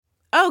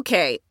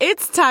Okay,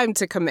 it's time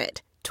to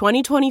commit.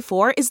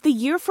 2024 is the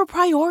year for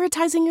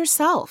prioritizing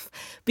yourself.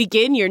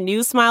 Begin your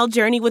new smile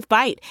journey with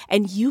Byte,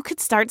 and you could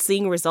start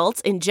seeing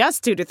results in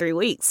just 2 to 3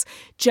 weeks.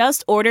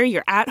 Just order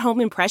your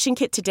at-home impression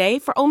kit today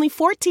for only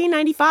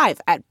 $14.95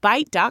 at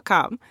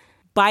Byte.com.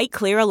 Byte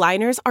Clear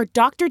aligners are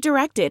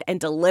doctor-directed and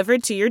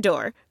delivered to your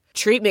door.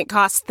 Treatment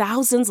costs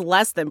thousands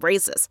less than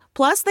braces.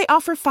 Plus, they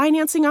offer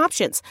financing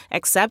options,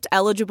 accept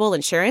eligible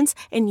insurance,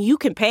 and you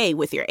can pay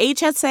with your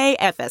HSA,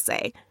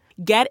 FSA.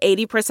 Get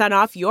 80%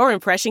 off your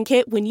impression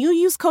kit when you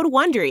use code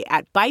WONDERY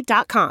at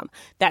Byte.com.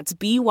 That's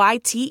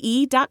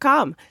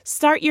BYTE.com.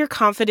 Start your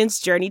confidence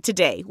journey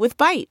today with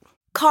Byte.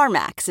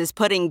 CarMax is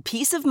putting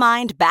peace of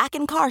mind back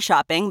in car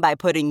shopping by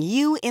putting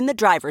you in the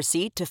driver's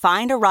seat to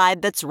find a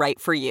ride that's right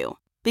for you.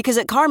 Because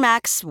at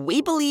CarMax,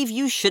 we believe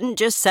you shouldn't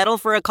just settle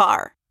for a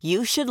car.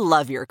 You should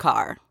love your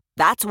car.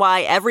 That's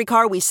why every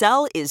car we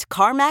sell is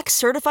CarMax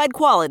certified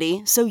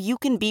quality, so you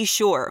can be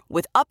sure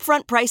with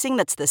upfront pricing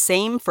that's the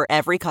same for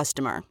every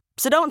customer.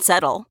 So don't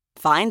settle.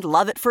 Find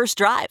love at first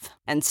drive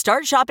and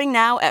start shopping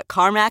now at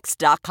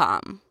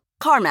CarMax.com.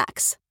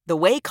 CarMax, the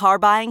way car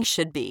buying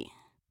should be.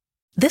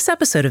 This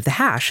episode of The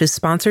Hash is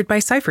sponsored by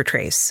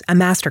CipherTrace, a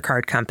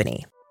MasterCard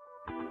company.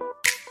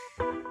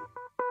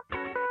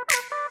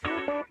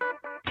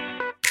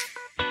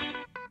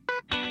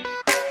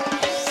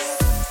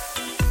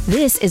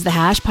 This is the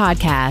Hash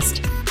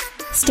Podcast.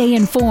 Stay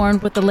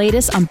informed with the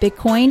latest on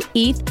Bitcoin,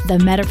 ETH, the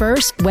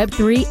metaverse,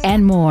 Web3,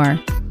 and more.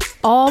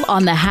 All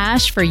on the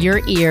Hash for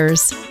your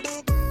ears.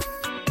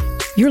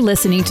 You're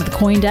listening to the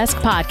CoinDesk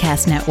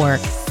Podcast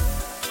Network.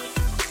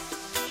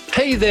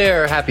 Hey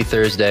there, happy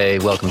Thursday.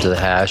 Welcome to the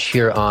Hash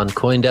here on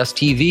CoinDesk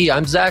TV.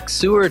 I'm Zach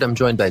Seward. I'm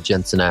joined by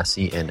Jen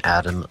Sanasi and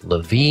Adam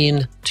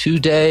Levine.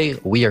 Today,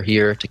 we are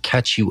here to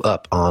catch you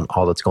up on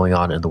all that's going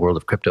on in the world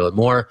of crypto and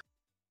more.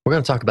 We're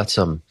going to talk about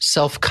some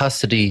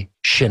self-custody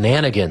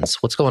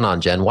shenanigans. What's going on,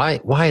 Jen? Why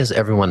is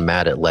everyone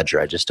mad at Ledger?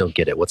 I just don't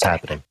get it. What's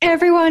happening?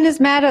 Everyone is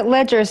mad at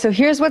Ledger. So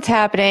here's what's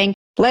happening.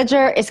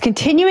 Ledger is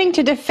continuing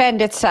to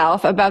defend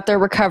itself about their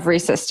recovery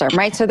system,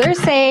 right? So they're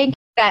saying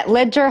that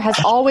Ledger has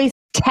always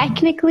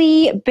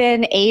technically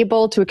been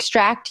able to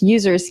extract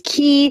users'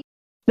 key.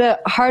 The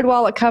hard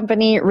wallet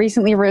company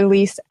recently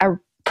released a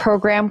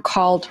program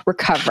called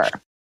Recover.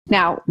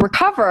 Now,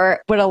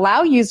 Recover would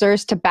allow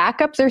users to back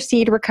up their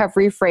seed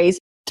recovery phrase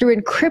through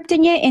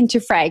encrypting it into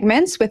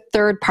fragments with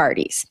third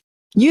parties.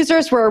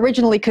 Users were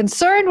originally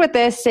concerned with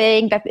this,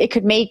 saying that it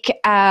could make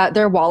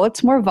their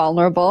wallets more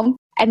vulnerable.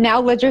 And now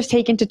Ledger's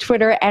taken to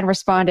Twitter and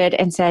responded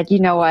and said, you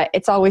know what,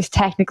 it's always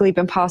technically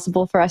been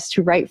possible for us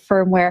to write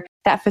firmware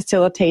that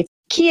facilitates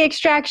key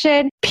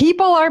extraction.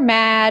 People are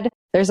mad.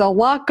 There's a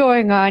lot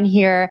going on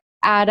here.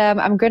 Adam,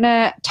 I'm going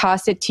to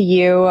toss it to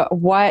you.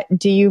 What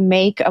do you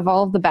make of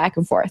all of the back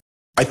and forth?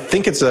 I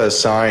think it's a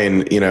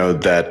sign,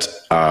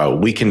 that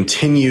we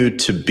continue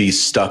to be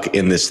stuck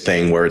in this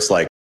thing where it's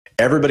like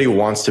everybody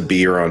wants to be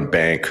your own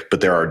bank,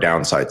 but there are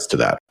downsides to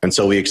that. And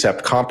so we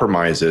accept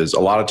compromises. A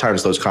lot of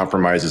times those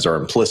compromises are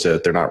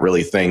implicit. They're not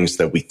really things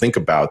that we think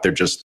about. They're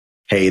just,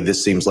 hey,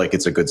 this seems like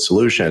it's a good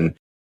solution.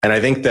 And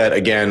I think that,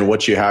 again,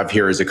 what you have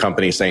here is a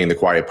company saying the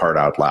quiet part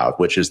out loud,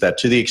 which is that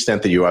to the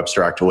extent that you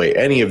abstract away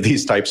any of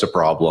these types of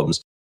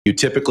problems, you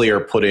typically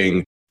are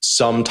putting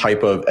some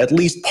type of at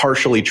least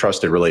partially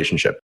trusted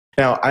relationship.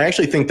 Now, I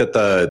actually think that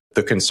the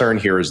concern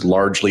here is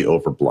largely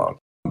overblown.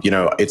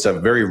 It's a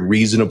very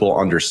reasonable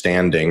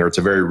understanding, or it's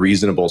a very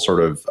reasonable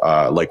sort of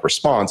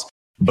response,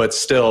 but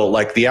still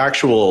the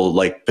actual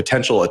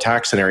potential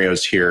attack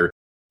scenarios here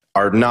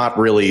are not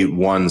really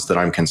ones that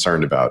I'm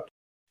concerned about.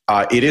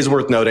 It is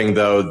worth noting,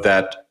 though,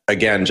 that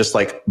again, just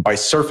by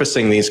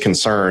surfacing these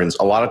concerns,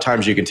 a lot of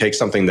times you can take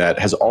something that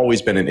has always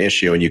been an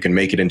issue and you can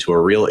make it into a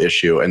real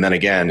issue. And then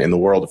again, in the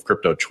world of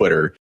crypto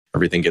Twitter,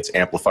 everything gets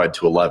amplified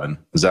to 11.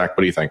 Zach,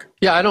 what do you think?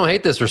 Yeah, I don't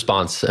hate this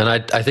response. And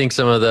I think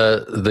some of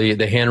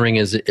the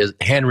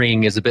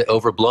hand-wringing is a bit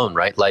overblown,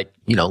 right?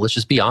 Let's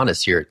just be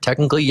honest here.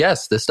 Technically,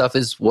 yes, this stuff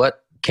is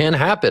what can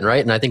happen,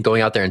 right? And I think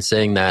going out there and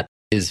saying that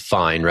is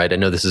fine, right? I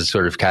know this is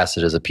sort of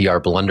casted as a PR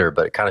blunder,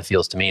 but it kind of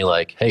feels to me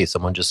like, hey,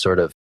 someone just sort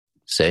of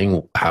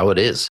saying how it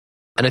is.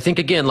 And I think,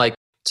 again,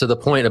 to the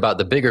point about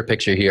the bigger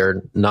picture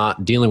here,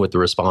 not dealing with the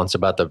response,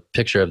 about the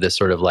picture of this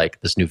sort of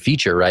this new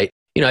feature, right?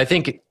 I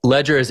think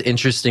Ledger is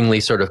interestingly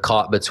sort of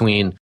caught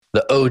between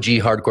the OG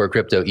hardcore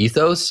crypto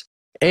ethos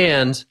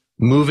and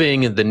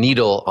moving the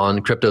needle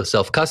on crypto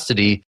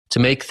self-custody to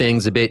make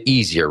things a bit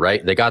easier,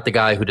 right? They got the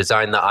guy who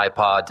designed the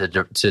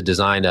iPod to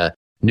design a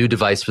new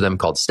device for them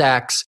called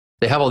Stacks.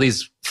 They have all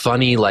these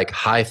funny,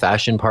 high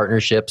fashion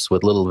partnerships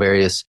with little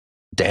various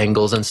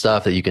dangles and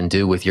stuff that you can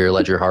do with your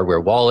Ledger hardware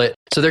wallet.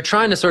 So they're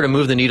trying to sort of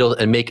move the needle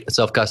and make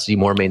self-custody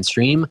more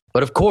mainstream.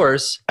 But of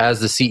course, as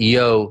the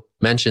CEO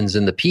mentions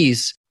in the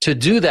piece, to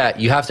do that,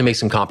 you have to make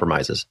some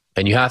compromises.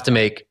 And you have to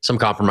make some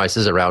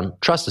compromises around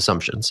trust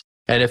assumptions.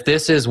 And if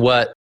this is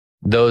what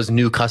those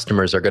new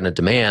customers are going to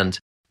demand,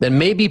 then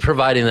maybe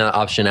providing that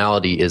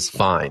optionality is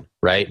fine,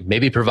 right?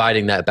 Maybe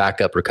providing that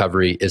backup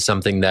recovery is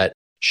something that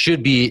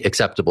should be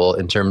acceptable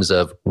in terms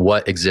of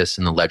what exists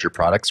in the Ledger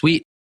product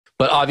suite.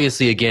 But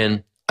obviously,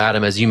 again,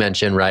 Adam, as you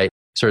mentioned, right,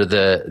 sort of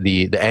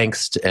the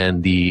angst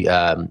and the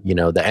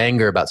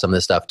anger about some of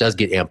this stuff does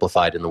get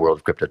amplified in the world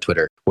of crypto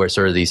Twitter, where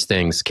sort of these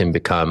things can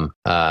become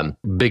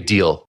big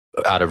deal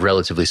out of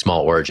relatively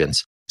small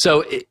origins.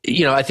 So,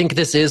 I think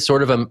this is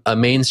sort of a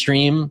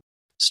mainstream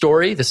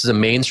story. This is a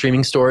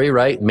mainstreaming story,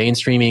 right?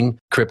 Mainstreaming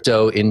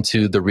crypto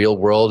into the real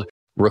world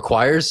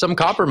requires some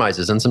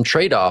compromises and some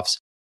trade-offs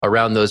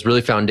around those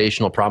really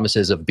foundational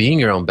promises of being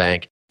your own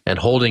bank and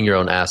holding your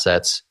own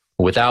assets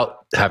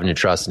without having to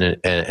trust an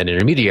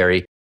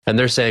intermediary. And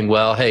they're saying,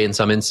 well, hey, in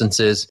some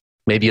instances,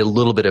 maybe a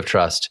little bit of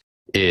trust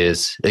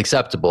is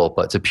acceptable,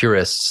 but to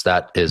purists,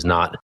 that is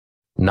not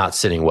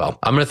sitting well.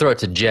 I'm going to throw it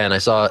to Jen. I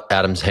saw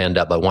Adam's hand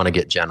up. I want to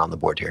get Jen on the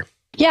board here.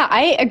 Yeah,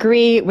 I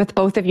agree with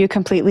both of you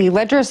completely.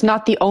 Ledger is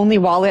not the only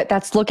wallet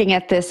that's looking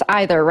at this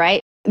either,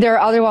 right? There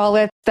are other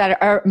wallets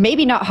that are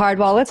maybe not hard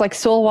wallets, like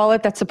Sol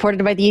Wallet, that's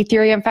supported by the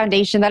Ethereum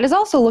Foundation, that is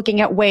also looking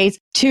at ways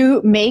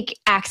to make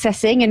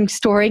accessing and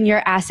storing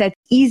your assets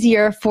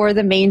easier for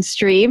the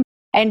mainstream.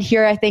 And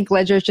here, I think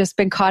Ledger's just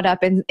been caught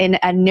up in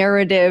a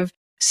narrative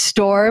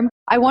storm.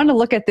 I want to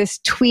look at this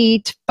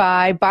tweet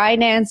by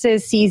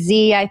Binance's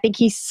CZ. I think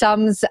he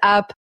sums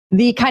up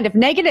the kind of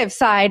negative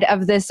side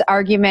of this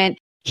argument.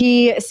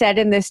 He said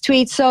in this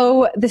tweet,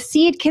 so the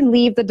seed can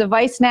leave the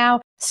device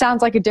now.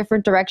 Sounds like a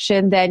different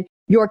direction than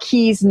your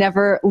keys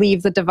never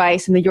leave the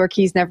device, and the your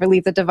keys never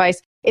leave the device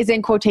is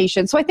in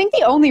quotation. So I think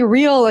the only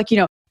real,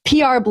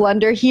 PR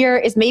blunder here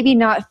is maybe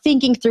not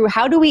thinking through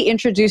how do we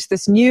introduce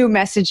this new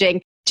messaging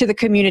to the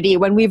community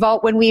when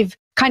we've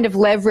kind of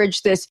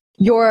leveraged this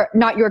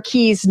not your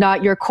keys,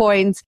 not your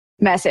coins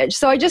message.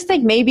 So I just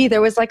think maybe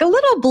there was like a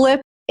little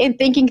blip in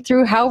thinking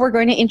through how we're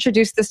going to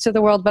introduce this to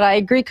the world. But I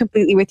agree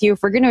completely with you.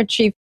 If we're going to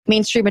achieve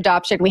mainstream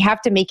adoption, we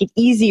have to make it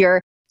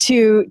easier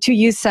to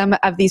use some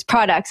of these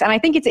products. And I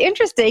think it's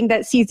interesting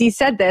that CZ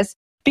said this,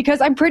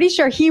 because I'm pretty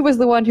sure he was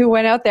the one who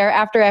went out there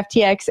after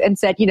FTX and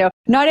said,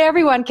 not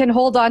everyone can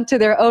hold on to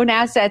their own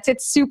assets.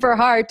 It's super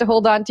hard to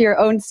hold on to your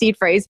own seed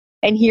phrase.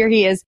 And here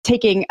he is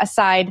taking a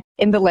side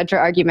in the Ledger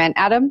argument.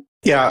 Adam?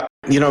 Yeah,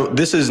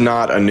 this is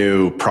not a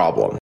new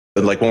problem.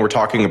 Like when we're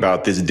talking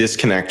about this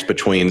disconnect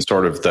between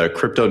sort of the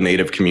crypto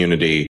native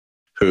community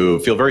who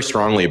feel very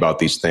strongly about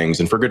these things,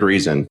 and for good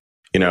reason,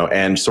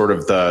 and sort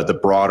of the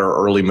broader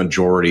early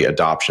majority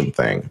adoption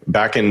thing.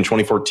 Back in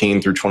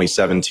 2014 through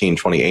 2017,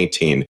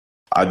 2018,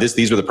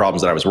 these were the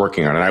problems that I was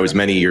working on, and I was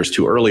many years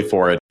too early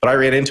for it. But I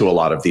ran into a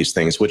lot of these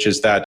things, which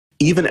is that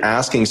even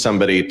asking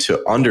somebody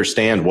to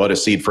understand what a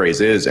seed phrase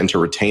is and to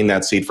retain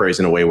that seed phrase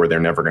in a way where they're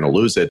never going to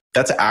lose it,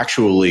 that's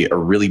actually a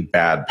really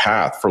bad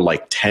path for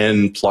like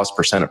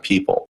 10+% of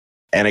people.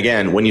 And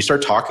again, when you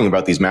start talking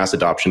about these mass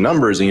adoption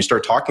numbers and you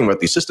start talking about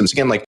these systems,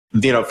 again,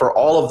 for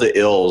all of the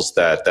ills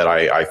that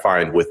I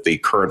find with the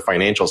current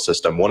financial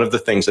system, one of the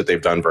things that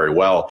they've done very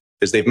well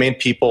is they've given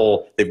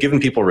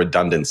people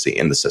redundancy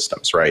in the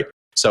systems, right?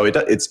 So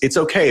it's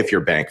okay if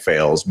your bank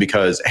fails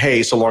because,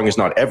 hey, so long as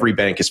not every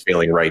bank is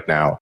failing right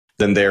now,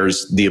 then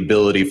there's the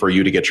ability for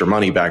you to get your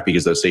money back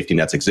because those safety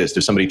nets exist.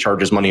 If somebody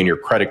charges money on your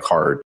credit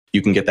card,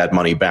 you can get that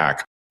money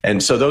back.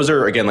 And so those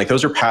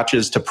are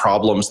patches to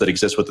problems that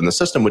exist within the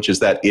system, which is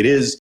that it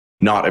is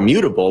not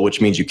immutable, which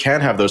means you can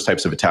have those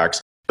types of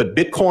attacks. But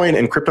Bitcoin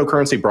and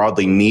cryptocurrency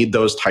broadly need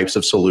those types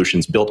of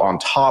solutions built on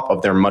top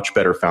of their much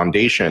better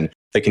foundation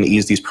that can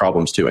ease these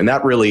problems too. And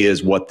that really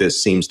is what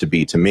this seems to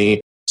be to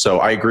me. So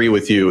I agree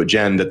with you,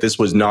 Jen, that this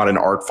was not an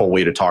artful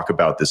way to talk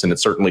about this, and it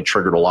certainly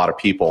triggered a lot of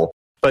people.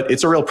 But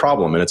it's a real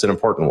problem, and it's an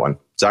important one.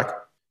 Zach?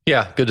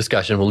 Yeah, good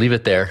discussion. We'll leave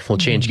it there. We'll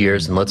change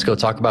gears and let's go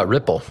talk about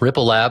Ripple.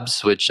 Ripple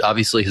Labs, which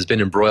obviously has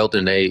been embroiled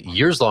in a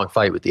years-long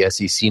fight with the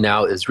SEC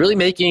now, is really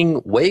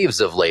making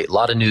waves of late. A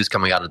lot of news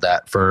coming out of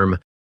that firm,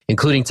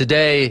 including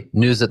today,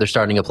 news that they're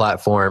starting a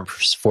platform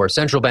for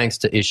central banks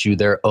to issue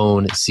their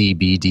own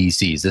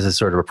CBDCs. This is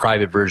sort of a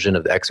private version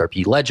of the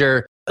XRP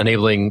ledger,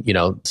 enabling,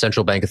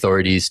 central bank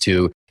authorities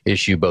to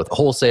issue both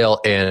wholesale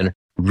and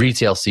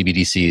retail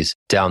CBDCs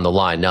down the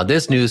line. Now,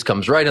 this news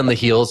comes right on the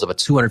heels of a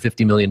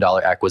 $250 million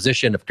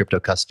acquisition of crypto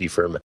custody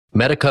firm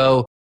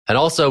Medico. And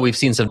also, we've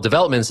seen some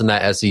developments in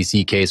that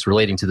SEC case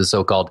relating to the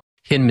so-called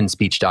Hinman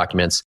speech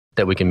documents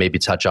that we can maybe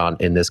touch on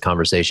in this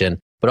conversation.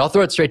 But I'll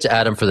throw it straight to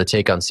Adam for the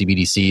take on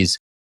CBDCs.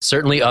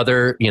 Certainly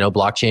other,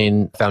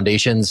 blockchain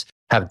foundations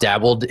have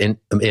dabbled in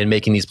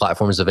making these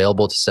platforms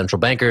available to central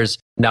bankers.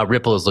 Now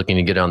Ripple is looking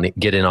to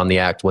get in on the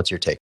act. What's your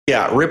take?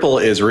 Yeah, Ripple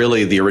is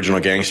really the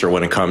original gangster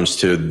when it comes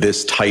to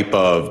this type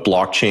of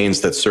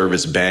blockchains that serve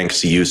as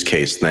banks use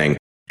case thing.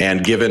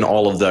 And given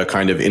all of the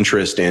kind of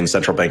interest in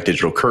central bank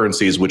digital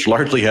currencies, which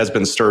largely has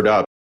been stirred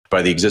up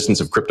by the existence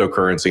of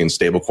cryptocurrency and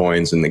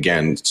stablecoins, and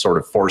again, sort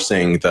of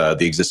forcing the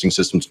existing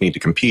system to need to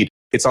compete,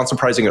 it's not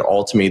surprising at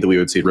all to me that we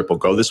would see Ripple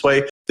go this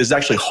way. This is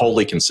actually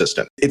wholly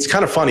consistent. It's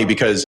kind of funny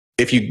because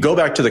if you go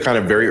back to the kind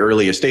of very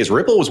earliest days,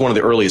 Ripple was one of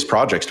the earliest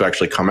projects to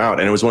actually come out.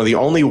 And it was one of the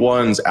only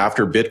ones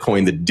after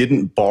Bitcoin that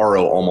didn't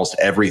borrow almost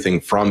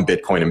everything from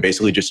Bitcoin and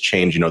basically just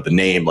change, the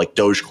name. Like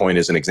Dogecoin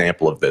is an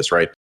example of this,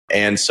 right?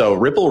 And so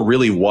Ripple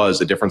really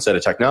was a different set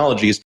of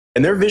technologies.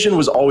 And their vision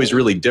was always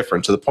really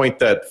different, to the point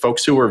that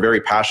folks who were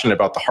very passionate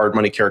about the hard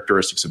money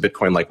characteristics of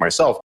Bitcoin, like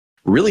myself,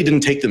 really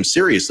didn't take them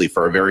seriously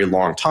for a very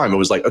long time. It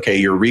was like, okay,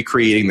 you're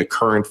recreating the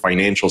current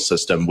financial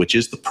system, which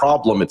is the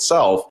problem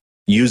itself,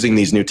 using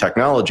these new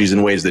technologies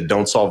in ways that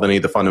don't solve any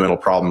of the fundamental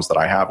problems that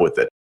I have with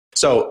it.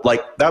 So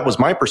like, that was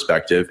my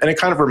perspective, and it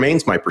kind of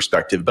remains my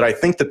perspective. But I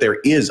think that there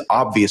is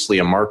obviously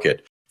a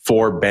market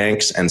for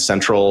banks and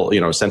central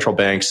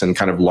banks and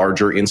kind of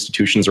larger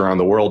institutions around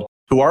the world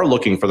who are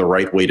looking for the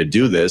right way to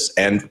do this.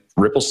 And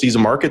Ripple sees a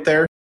market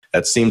there.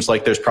 That seems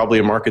like there's probably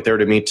a market there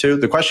to me too.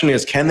 The question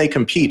is, can they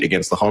compete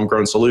against the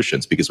homegrown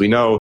solutions? Because we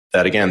know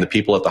that, again, the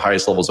people at the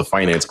highest levels of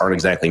finance aren't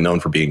exactly known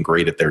for being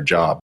great at their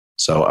job.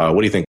 So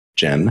what do you think,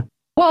 Jen?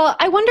 Well,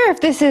 I wonder if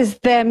this is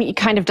them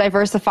kind of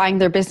diversifying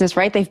their business,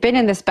 right? They've been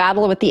in this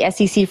battle with the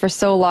SEC for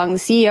so long. The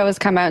CEO has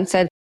come out and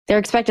said they're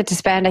expected to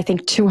spend, I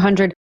think,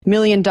 $200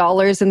 million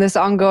in this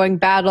ongoing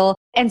battle.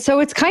 And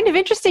so it's kind of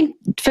interesting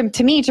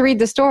to me to read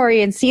the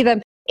story and see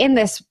them in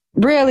this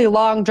really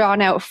long,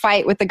 drawn out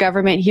fight with the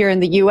government here in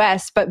the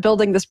US, but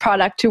building this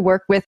product to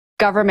work with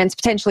governments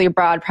potentially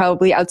abroad,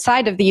 probably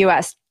outside of the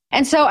US.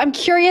 And so I'm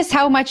curious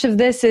how much of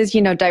this is,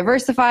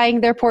 diversifying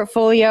their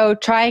portfolio,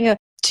 trying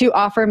to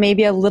offer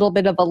maybe a little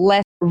bit of a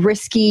less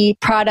risky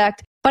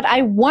product. But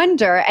I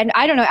wonder, and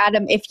I don't know,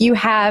 Adam, if you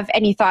have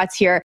any thoughts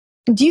here,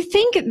 do you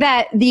think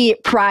that the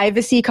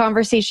privacy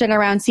conversation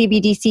around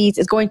CBDCs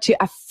is going to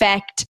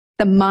affect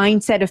the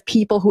mindset of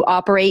people who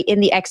operate in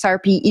the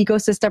XRP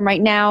ecosystem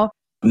right now?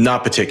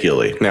 Not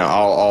particularly. Now,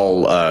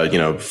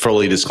 I'll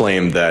fully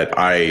disclaim that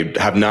I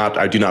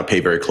do not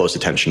pay very close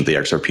attention to the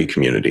XRP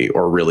community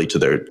or really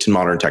to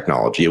modern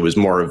technology. It was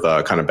more of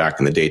a kind of back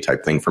in the day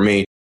type thing for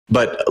me.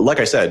 But like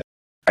I said,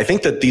 I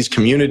think that these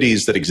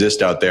communities that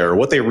exist out there,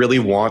 what they really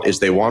want is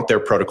they want their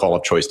protocol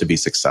of choice to be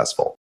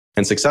successful.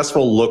 And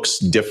successful looks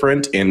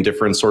different in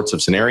different sorts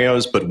of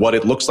scenarios. But what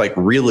it looks like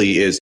really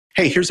is,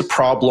 hey, here's a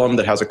problem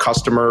that has a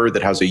customer,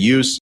 that has a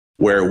use,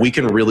 where we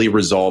can really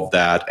resolve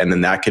that. And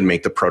then that can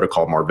make the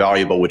protocol more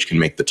valuable, which can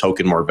make the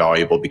token more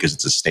valuable because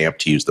it's a stamp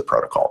to use the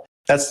protocol.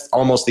 That's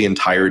almost the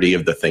entirety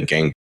of the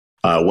thinking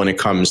when it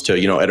comes to,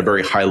 at a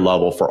very high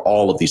level for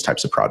all of these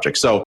types of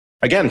projects. So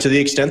again, to the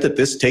extent that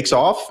this takes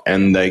off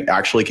and they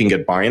actually can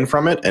get buy-in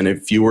from it, and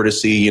if you were to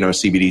see,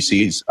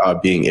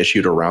 CBDCs being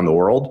issued around the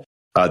world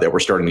that we're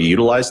starting to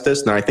utilize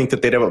this, then I think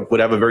that they would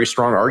have a very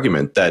strong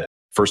argument that,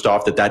 first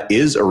off, that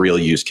is a real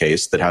use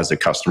case that has a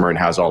customer and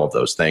has all of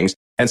those things.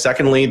 And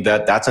secondly,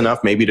 that's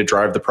enough maybe to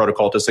drive the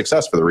protocol to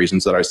success for the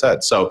reasons that I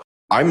said. So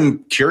I'm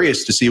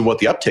curious to see what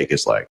the uptake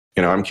is like.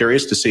 I'm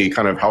curious to see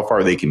kind of how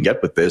far they can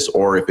get with this,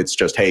 or if it's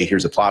just, hey,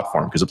 here's a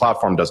platform, because a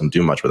platform doesn't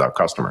do much without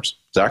customers.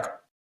 Zach?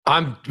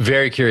 I'm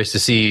very curious to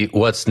see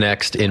what's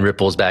next in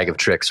Ripple's bag of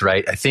tricks,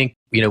 right? I think,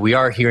 we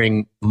are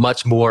hearing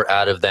much more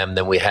out of them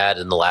than we had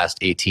in the last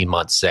 18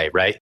 months, say,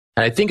 right?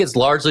 And I think it's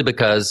largely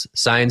because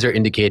signs are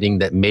indicating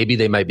that maybe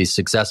they might be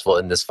successful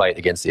in this fight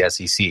against the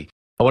SEC.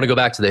 I want to go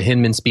back to the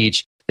Hinman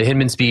speech. The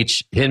Hinman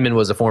speech, Hinman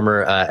was a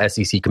former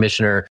SEC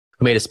commissioner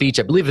who made a speech,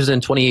 I believe it was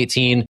in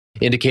 2018,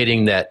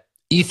 indicating that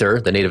Ether,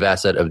 the native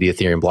asset of the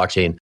Ethereum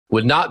blockchain,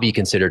 would not be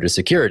considered a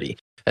security.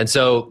 And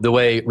so the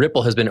way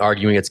Ripple has been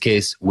arguing its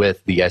case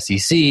with the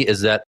SEC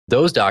is that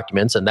those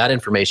documents and that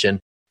information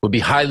would be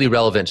highly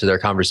relevant to their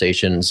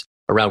conversations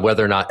around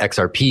whether or not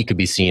XRP could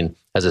be seen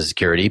as a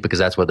security, because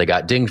that's what they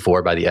got dinged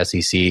for by the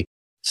SEC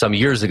some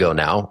years ago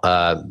now.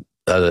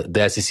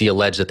 The SEC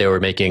alleged that they were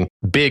making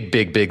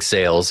big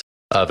sales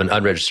of an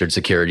unregistered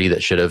security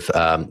that should have,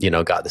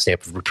 got the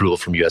stamp of approval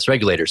from U.S.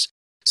 regulators.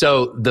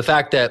 So the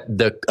fact that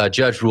the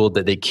judge ruled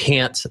that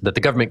that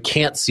the government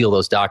can't seal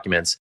those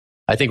documents,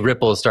 I think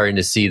Ripple is starting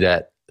to see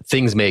that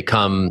things may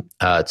come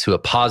to a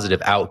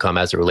positive outcome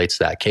as it relates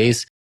to that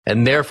case.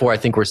 And therefore, I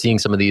think we're seeing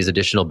some of these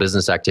additional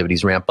business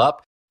activities ramp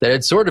up that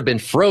had sort of been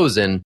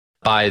frozen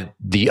by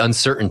the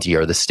uncertainty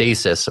or the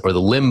stasis or the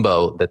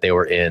limbo that they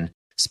were in,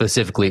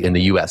 specifically in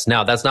the US.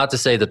 Now, that's not to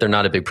say that they're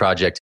not a big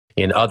project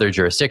in other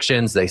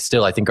jurisdictions. They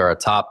still, I think, are a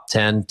top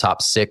 10,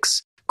 top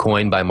 6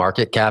 coin by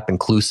market cap,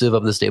 inclusive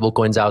of the stable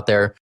coins out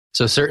there.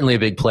 So certainly a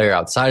big player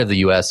outside of the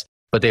US,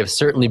 but they have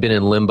certainly been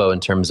in limbo in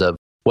terms of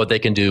what they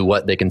can do,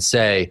 what they can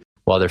say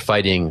while they're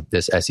fighting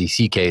this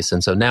SEC case.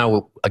 And so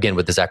now, again,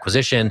 with this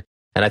acquisition,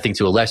 and I think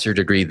to a lesser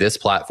degree, this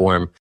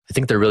platform, I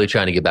think they're really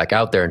trying to get back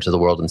out there into the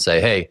world and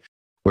say, hey,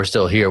 we're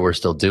still here, we're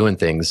still doing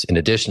things in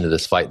addition to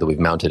this fight that we've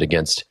mounted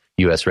against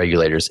US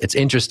regulators. It's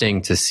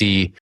interesting to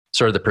see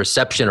sort of the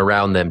perception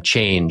around them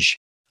change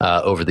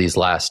over these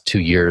last 2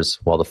 years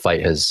while the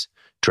fight has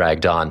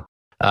dragged on.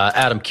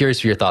 Adam, curious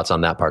for your thoughts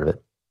on that part of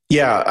it.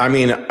 Yeah, I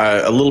mean,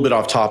 a little bit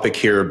off topic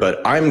here, but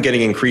I'm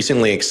getting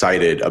increasingly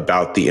excited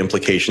about the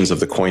implications of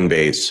the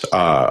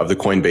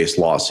Coinbase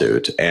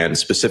lawsuit, and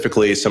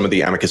specifically some of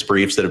the amicus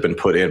briefs that have been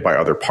put in by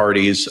other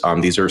parties.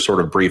 These are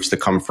sort of briefs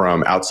that come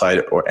from outside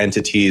or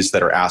entities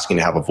that are asking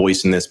to have a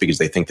voice in this because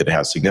they think that it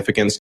has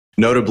significance.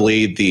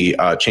 Notably, the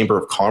Chamber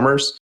of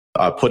Commerce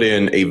put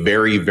in a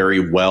very,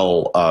 very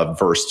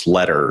well-versed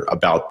letter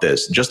about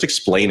this, just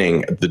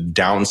explaining the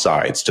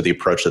downsides to the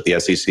approach that the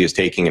SEC is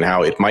taking and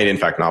how it might, in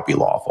fact, not be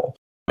lawful.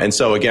 And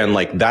so again,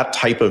 like that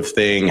type of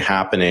thing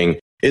happening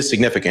is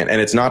significant.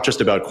 And it's not just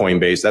about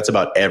Coinbase, that's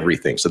about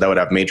everything. So that would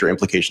have major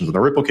implications in the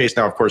Ripple case.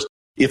 Now, of course,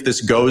 if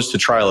this goes to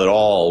trial at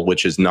all,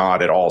 which is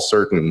not at all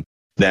certain,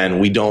 then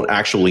we don't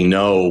actually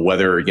know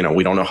whether,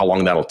 we don't know how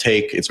long that'll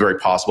take. It's very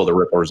possible the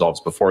Ripple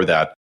resolves before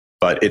that,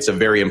 but it's a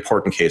very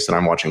important case that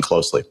I'm watching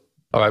closely.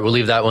 All right, we'll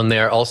leave that one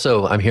there.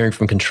 Also, I'm hearing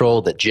from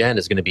Control that Jen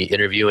is going to be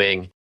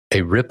interviewing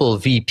a Ripple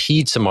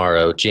VP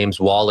tomorrow, James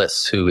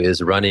Wallace, who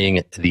is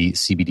running the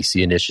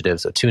CBDC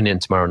initiative. So tune in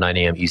tomorrow, 9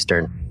 a.m.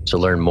 Eastern, to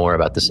learn more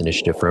about this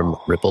initiative from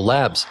Ripple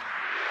Labs.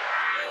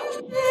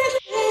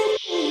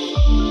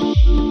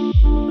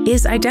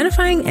 Is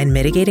identifying and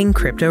mitigating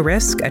crypto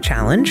risk a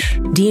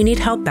challenge? Do you need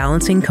help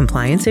balancing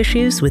compliance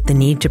issues with the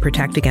need to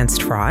protect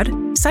against fraud?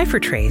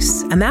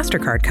 CipherTrace, a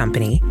MasterCard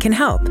company, can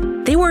help.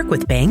 They work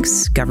with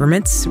banks,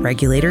 governments,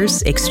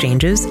 regulators,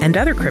 exchanges, and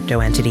other crypto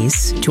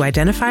entities to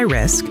identify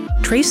risk,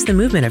 trace the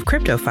movement of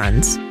crypto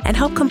funds, and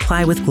help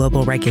comply with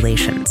global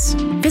regulations.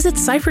 Visit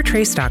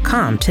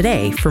CipherTrace.com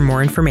today for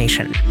more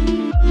information.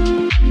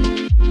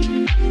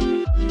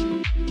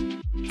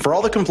 For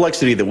all the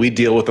complexity that we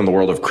deal with in the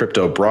world of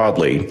crypto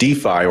broadly,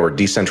 DeFi, or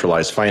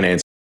decentralized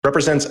finance,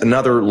 represents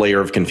another layer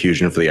of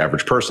confusion for the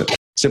average person.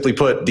 Simply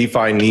put,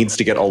 DeFi needs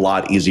to get a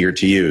lot easier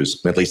to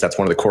use. At least that's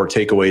one of the core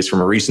takeaways from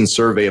a recent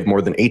survey of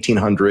more than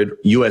 1,800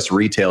 US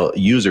retail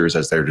users,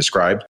 as they're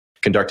described,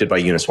 conducted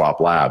by Uniswap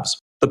Labs.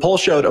 The poll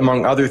showed,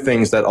 among other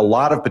things, that a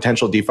lot of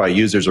potential DeFi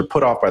users are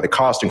put off by the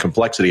cost and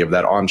complexity of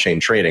that on-chain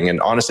trading. And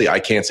honestly,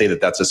 I can't say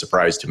that that's a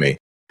surprise to me.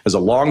 As a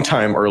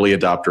longtime early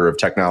adopter of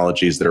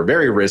technologies that are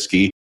very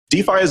risky,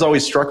 DeFi has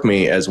always struck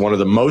me as one of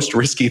the most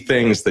risky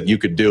things that you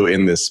could do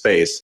in this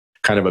space.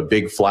 Kind of a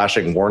big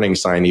flashing warning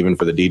sign, even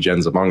for the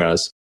degens among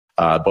us,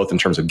 both in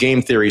terms of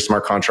game theory,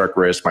 smart contract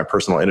risk, my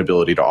personal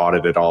inability to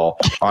audit it all.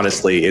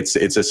 Honestly, it's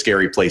a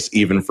scary place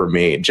even for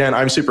me. Jen,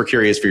 I'm super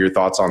curious for your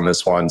thoughts on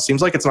this one.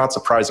 Seems like it's not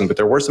surprising, but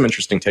there were some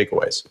interesting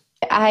takeaways.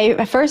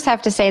 I first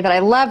have to say that I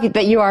love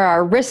that you are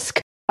our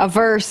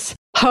risk-averse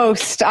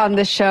host on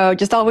the show,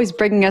 just always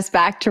bringing us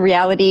back to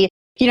reality.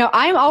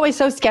 I'm always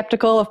so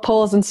skeptical of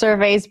polls and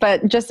surveys,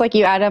 but just like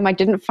you, Adam, I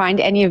didn't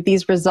find any of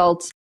these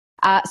results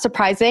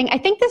surprising. I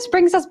think this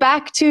brings us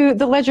back to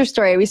the Ledger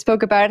story we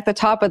spoke about at the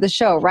top of the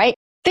show, right?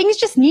 Things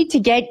just need to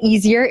get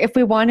easier if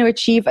we want to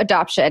achieve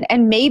adoption.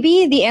 And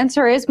maybe the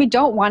answer is we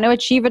don't want to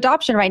achieve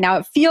adoption right now.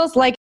 It feels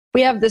like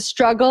we have this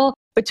struggle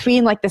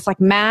between this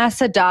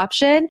mass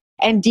adoption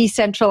and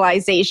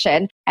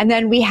decentralization. And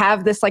then we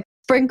have this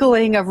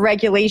sprinkling of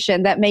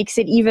regulation that makes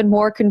it even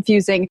more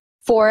confusing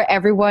for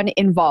everyone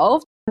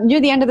involved.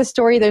 Near the end of the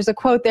story, there's a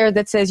quote there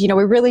that says, we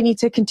really need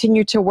to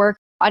continue to work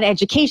on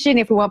education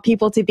if we want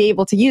people to be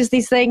able to use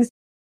these things.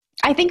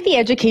 I think the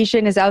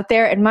education is out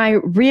there, and my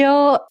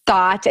real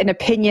thought and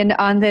opinion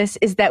on this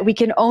is that we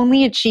can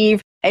only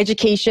achieve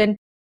education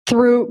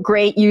through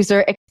great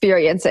user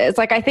experiences.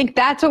 I think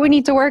that's what we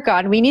need to work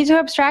on. We need to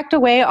abstract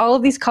away all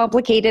of these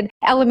complicated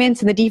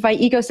elements in the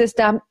DeFi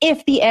ecosystem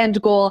if the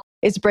end goal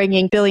is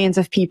bringing billions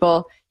of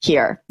people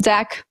here.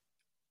 Zach?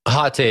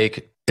 Hot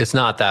take. It's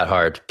not that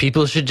hard.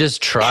 People should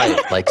just try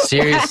it.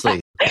 Seriously.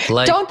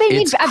 Don't they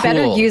need a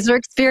better user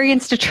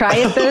experience to try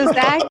it though,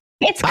 Zach?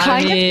 It's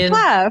kind of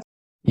tough.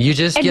 You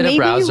just get a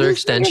browser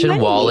extension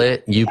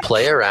wallet, you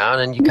play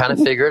around and you kind of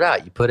figure it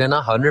out. You put in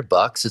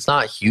 $100. It's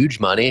not huge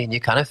money, and you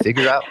kind of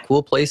figure out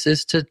cool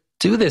places to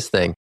do this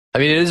thing.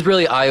 It is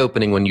really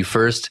eye-opening when you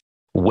first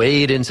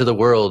wade into the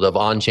world of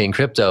on-chain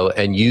crypto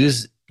and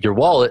use your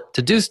wallet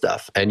to do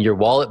stuff. And your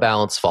wallet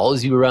balance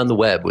follows you around the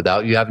web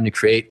without you having to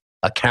create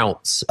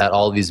accounts at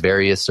all these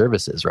various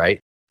services, right?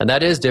 And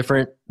that is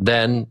different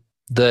than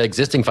the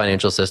existing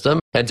financial system,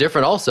 and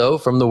different also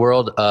from the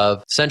world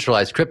of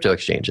centralized crypto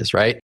exchanges,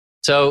 right?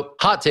 So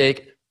hot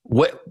take,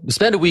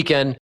 spend a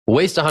weekend,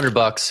 waste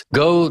 $100,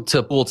 go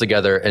to pool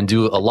together and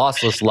do a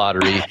lossless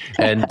lottery.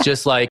 And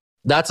just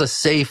that's a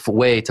safe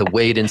way to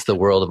wade into the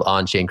world of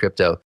on-chain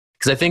crypto.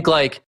 Because I think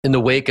in the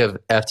wake of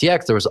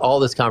FTX, there was all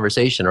this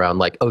conversation around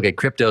okay,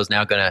 crypto is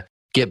now going to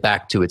get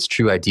back to its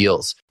true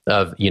ideals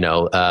of,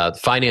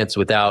 finance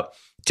without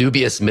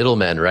dubious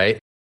middlemen, right?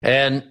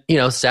 And,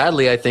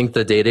 sadly, I think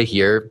the data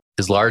here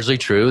is largely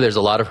true. There's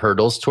a lot of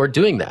hurdles toward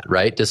doing that,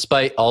 right?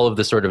 Despite all of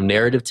the sort of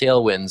narrative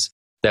tailwinds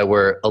that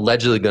were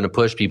allegedly going to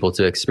push people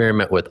to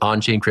experiment with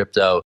on-chain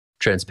crypto,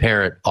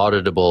 transparent,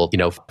 auditable,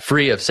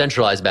 free of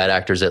centralized bad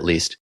actors at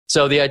least.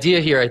 So the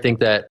idea here, I think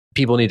that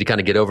people need to kind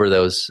of get over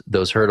those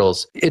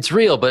hurdles. It's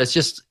real, but it's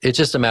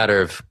just a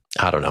matter of,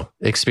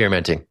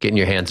 experimenting, getting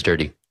your hands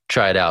dirty,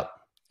 try it out.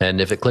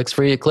 And if it clicks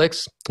for you, it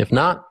clicks. If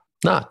not,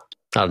 not.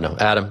 I don't know.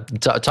 Adam,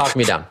 talk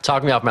me down.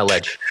 Talk me off my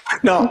ledge.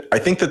 No, I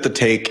think that the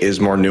take is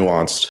more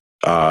nuanced.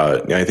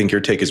 I think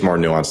your take is more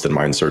nuanced than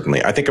mine,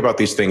 certainly. I think about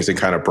these things in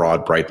kind of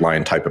broad, bright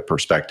line type of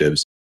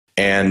perspectives.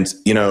 And,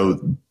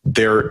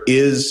 there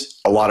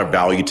is a lot of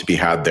value to be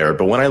had there.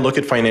 But when I look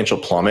at financial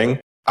plumbing,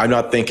 I'm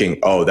not thinking,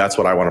 oh, that's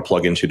what I want to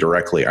plug into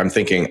directly. I'm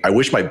thinking, I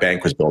wish my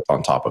bank was built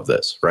on top of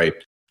this, right?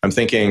 I'm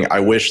thinking, I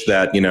wish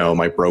that,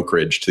 my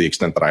brokerage, to the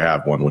extent that I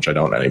have one, which I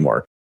don't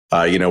anymore,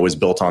 was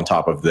built on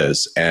top of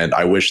this. And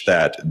I wish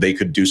that they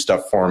could do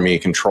stuff for me,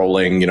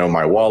 controlling,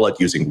 my wallet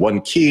using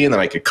one key, and then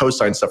I could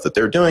co-sign stuff that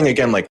they're doing.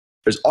 Again, like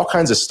there's all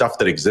kinds of stuff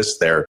that exists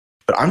there,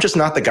 but I'm just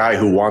not the guy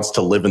who wants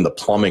to live in the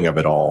plumbing of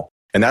it all.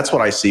 And that's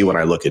what I see when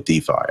I look at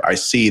DeFi. I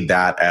see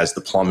that as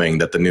the plumbing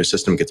that the new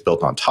system gets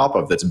built on top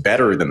of that's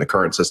better than the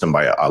current system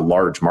by a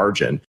large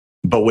margin,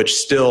 but which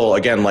still,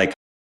 again, like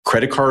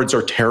credit cards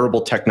are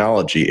terrible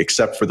technology,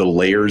 except for the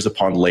layers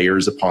upon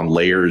layers upon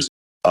layers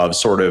of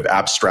sort of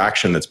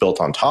abstraction that's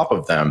built on top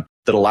of them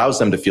that allows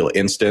them to feel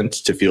instant,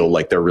 to feel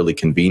like they're really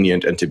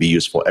convenient, and to be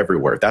useful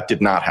everywhere. That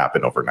did not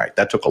happen overnight.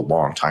 That took a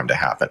long time to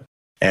happen.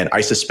 And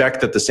I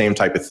suspect that the same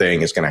type of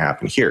thing is going to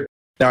happen here.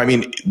 Now, I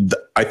mean,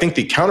 I think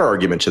the counter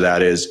argument to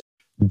that is,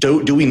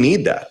 do we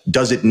need that?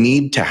 Does it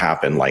need to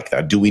happen like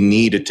that? Do we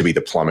need it to be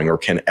the plumbing, or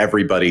can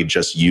everybody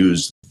just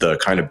use the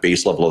kind of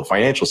base level of the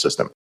financial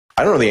system?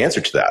 I don't know the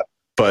answer to that,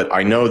 but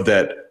I know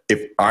that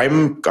if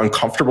I'm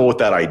uncomfortable with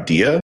that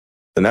idea,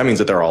 then that means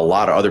that there are a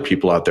lot of other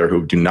people out there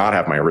who do not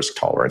have my risk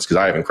tolerance, because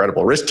I have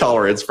incredible risk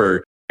tolerance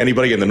for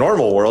anybody in the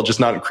normal world, just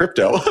not in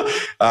crypto.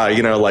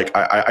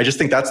 I just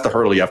think that's the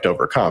hurdle you have to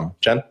overcome.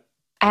 Jen?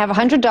 I have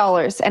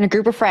 $100 and a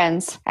group of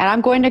friends, and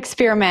I'm going to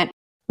experiment.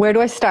 Where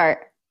do I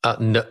start?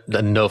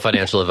 No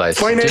financial advice.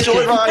 Financial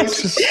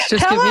advice.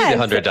 Just give me the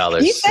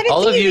 $100.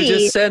 All of you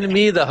just send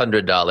me the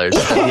 $100.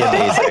 That'd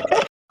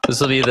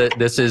be amazing.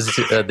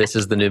 This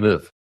is the new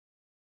move.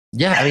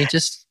 Yeah, I mean,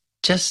 just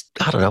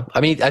I don't know. I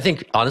mean, I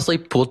think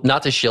honestly,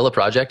 not to shill a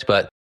project,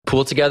 but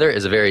pool together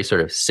is a very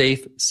sort of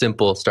safe,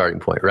 simple starting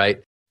point, right?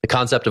 The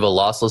concept of a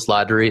lossless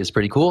lottery is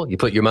pretty cool. You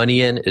put your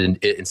money in,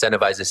 it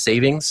incentivizes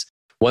savings.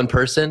 One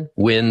person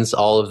wins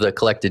all of the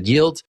collected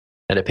yield,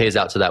 and it pays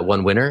out to that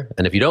one winner.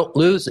 And if you don't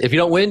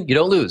win, you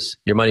don't lose.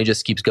 Your money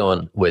just keeps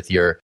going with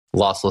your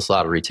lossless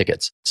lottery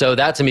tickets. So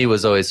that to me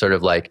was always sort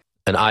of like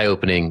an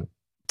eye-opening,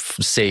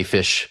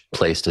 safe-ish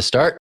place to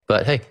start.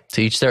 But hey,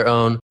 to each their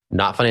own.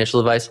 Not financial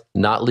advice,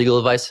 not legal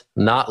advice,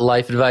 not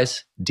life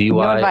advice.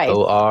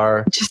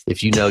 DYOR.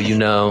 If you know, you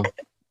know.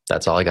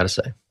 That's all I got to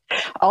say.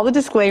 All the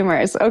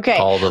disclaimers. Okay.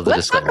 All of the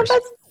disclaimers.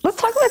 Let's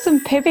talk about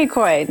some Pepe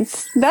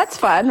coins. That's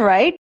fun,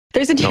 right?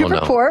 There's a new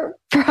report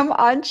from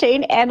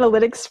on-chain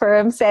analytics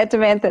firm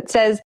Sentiment that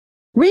says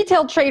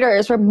retail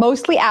traders were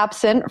mostly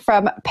absent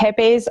from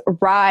Pepe's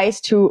rise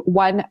to a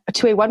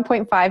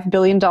 $1.5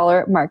 billion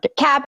market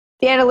cap.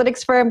 The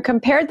analytics firm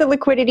compared the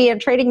liquidity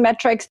and trading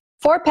metrics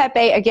for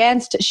Pepe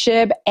against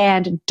SHIB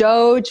and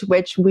Doge,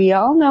 which we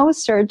all know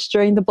surged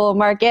during the bull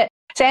market.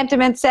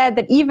 Sentiment said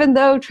that even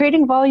though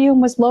trading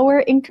volume was lower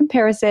in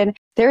comparison,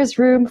 there is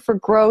room for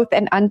growth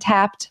and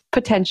untapped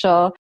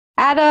potential.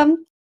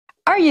 Adam,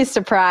 are you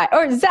surprised?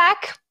 Or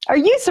Zach, are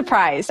you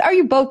surprised? Are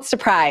you both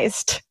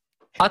surprised?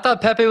 I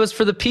thought Pepe was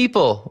for the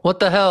people. What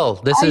the hell?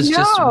 This is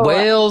just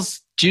whales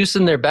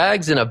juicing their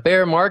bags in a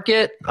bear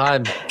market.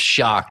 I'm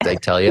shocked, I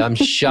tell you. I'm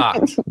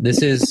shocked.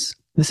 This is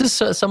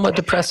somewhat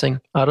depressing.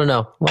 I don't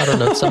know.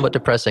 It's somewhat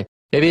depressing.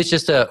 Maybe it's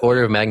just an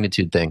order of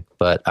magnitude thing,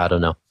 but I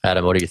don't know.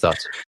 Adam, what are your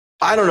thoughts?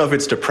 I don't know if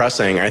it's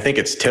depressing. I think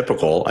it's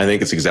typical. I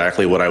think it's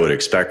exactly what I would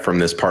expect from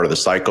this part of the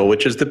cycle,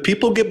 which is that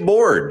people get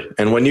bored.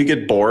 And when you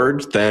get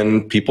bored,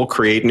 then people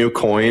create new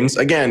coins.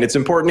 Again, it's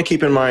important to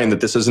keep in mind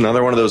that this is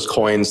another one of those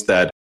coins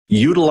that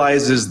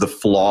utilizes the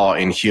flaw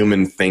in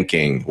human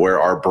thinking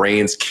where our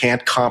brains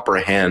can't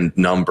comprehend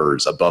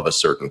numbers above a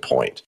certain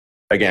point.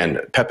 Again,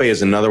 Pepe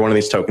is another one of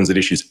these tokens that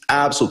issues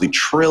absolutely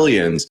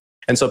trillions.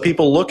 And so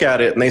people look at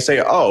it and they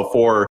say, oh,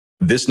 for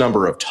this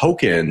number of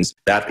tokens,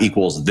 that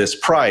equals this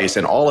price.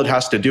 And all it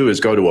has to do is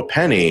go to a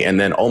penny. And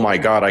then, oh my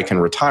God, I can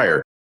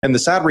retire. And the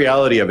sad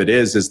reality of it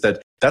is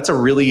that that's a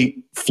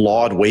really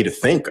flawed way to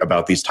think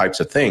about these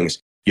types of things.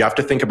 You have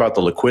to think about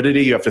the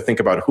liquidity. You have to think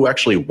about who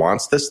actually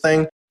wants this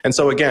thing. And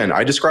so again,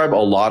 I describe a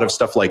lot of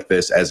stuff like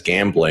this as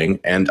gambling.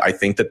 And I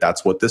think that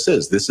that's what this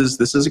is. This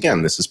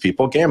is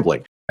people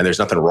gambling. And there's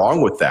nothing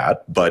wrong with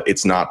that, but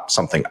it's not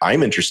something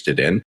I'm interested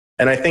in.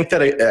 And I think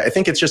that I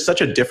think it's just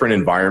such a different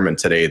environment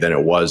today than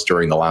it was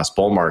during the last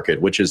bull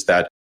market, which is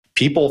that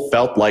people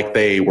felt like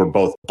they were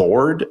both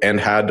bored and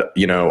had,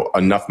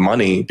 enough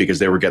money because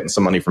they were getting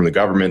some money from the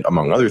government,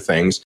 among other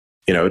things,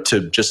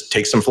 to just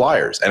take some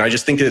flyers. And I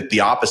just think that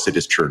the opposite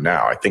is true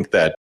now. I think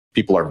that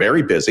people are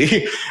very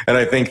busy and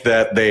I think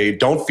that they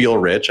don't feel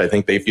rich. I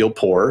think they feel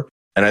poor.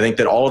 And I think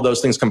that all of those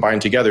things combine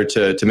together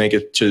to make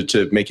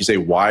you say,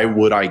 why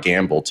would I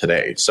gamble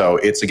today? So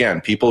it's,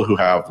 again, people who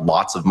have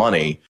lots of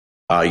money,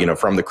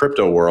 from the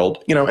crypto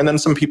world, and then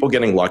some people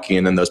getting lucky.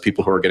 And then those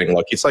people who are getting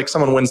lucky, it's like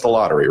someone wins the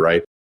lottery,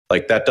 right?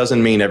 Like that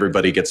doesn't mean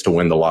everybody gets to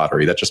win the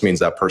lottery. That just means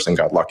that person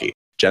got lucky.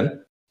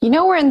 Jen?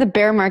 We're in the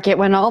bear market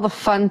when all the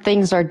fun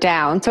things are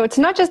down. So it's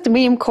not just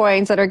meme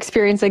coins that are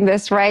experiencing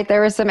this, right?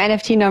 There were some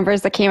NFT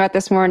numbers that came out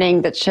this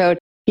morning that showed,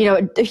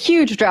 a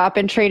huge drop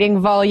in trading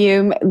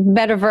volume,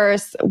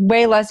 metaverse,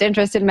 way less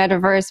interest in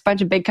metaverse, a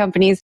bunch of big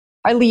companies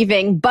are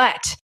leaving.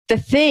 But the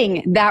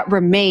thing that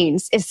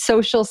remains is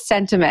social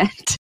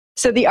sentiment.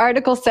 So the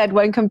article said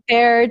when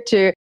compared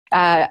to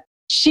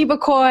Shiba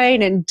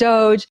Coin and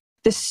Doge,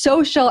 The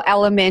social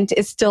element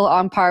is still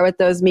on par with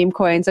those meme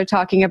coins. They're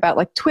talking about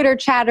like Twitter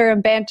chatter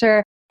and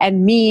banter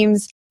and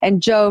memes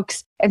and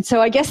jokes. And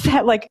so I guess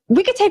that like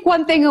we could take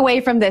one thing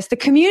away from this. The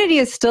community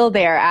is still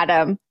there,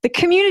 Adam. The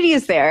community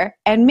is there.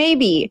 And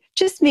maybe,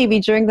 just maybe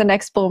during the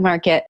next bull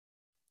market,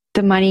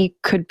 the money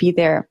could be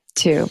there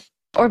too.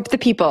 Or the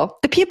people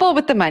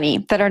with the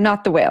money that are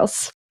not the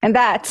whales. And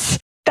that's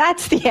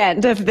the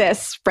end of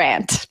this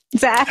rant.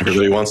 Zach?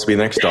 Everybody wants to be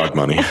next dog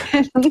money.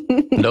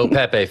 No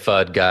Pepe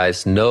FUD,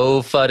 guys.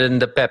 No FUD in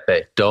the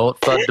Pepe. Don't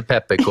FUD the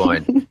Pepe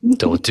coin.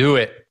 Don't do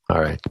it. All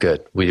right,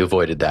 good. We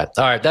avoided that.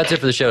 All right, that's it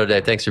for the show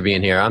today. Thanks for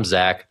being here. I'm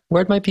Zach.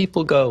 Where'd my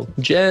people go?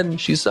 Jen,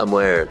 she's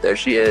somewhere. There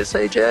she is.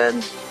 Hey,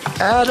 Jen.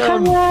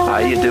 Adam, how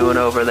you doing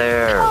over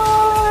there?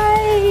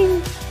 Hi.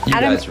 You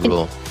Adam, guys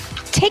rule.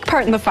 Take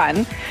part in the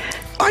fun.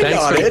 I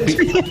got it.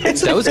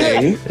 That was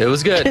good. It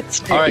was good.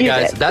 All right,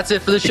 guys. That's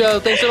it for the show.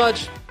 Thanks so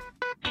much.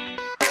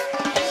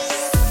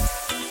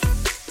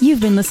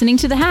 You've been listening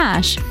to The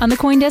Hash on the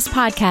CoinDesk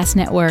Podcast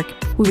Network.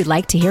 We would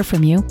like to hear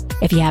from you.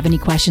 If you have any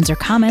questions or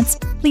comments,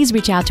 please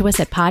reach out to us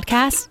at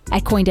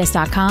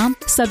podcasts@coindesk.com,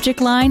 subject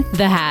line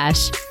The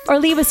Hash, or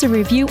leave us a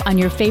review on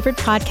your favorite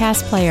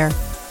podcast player.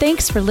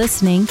 Thanks for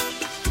listening.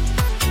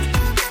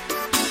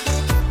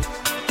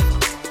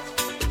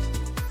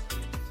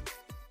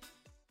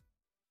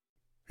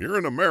 Here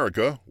in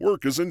America,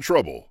 work is in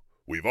trouble.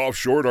 We've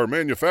offshored our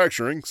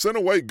manufacturing, sent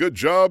away good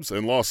jobs,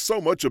 and lost so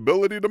much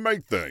ability to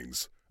make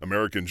things.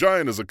 American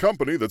Giant is a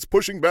company that's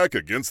pushing back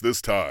against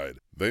this tide.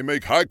 They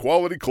make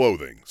high-quality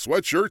clothing,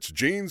 sweatshirts,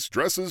 jeans,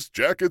 dresses,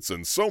 jackets,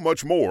 and so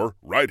much more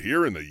right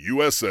here in the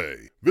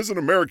USA. Visit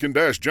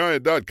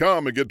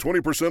American-Giant.com and get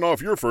 20%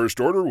 off your first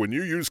order when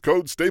you use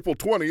code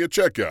STAPLE20 at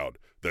checkout.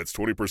 That's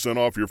 20%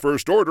 off your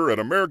first order at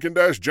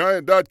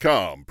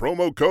American-Giant.com,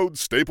 promo code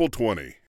STAPLE20.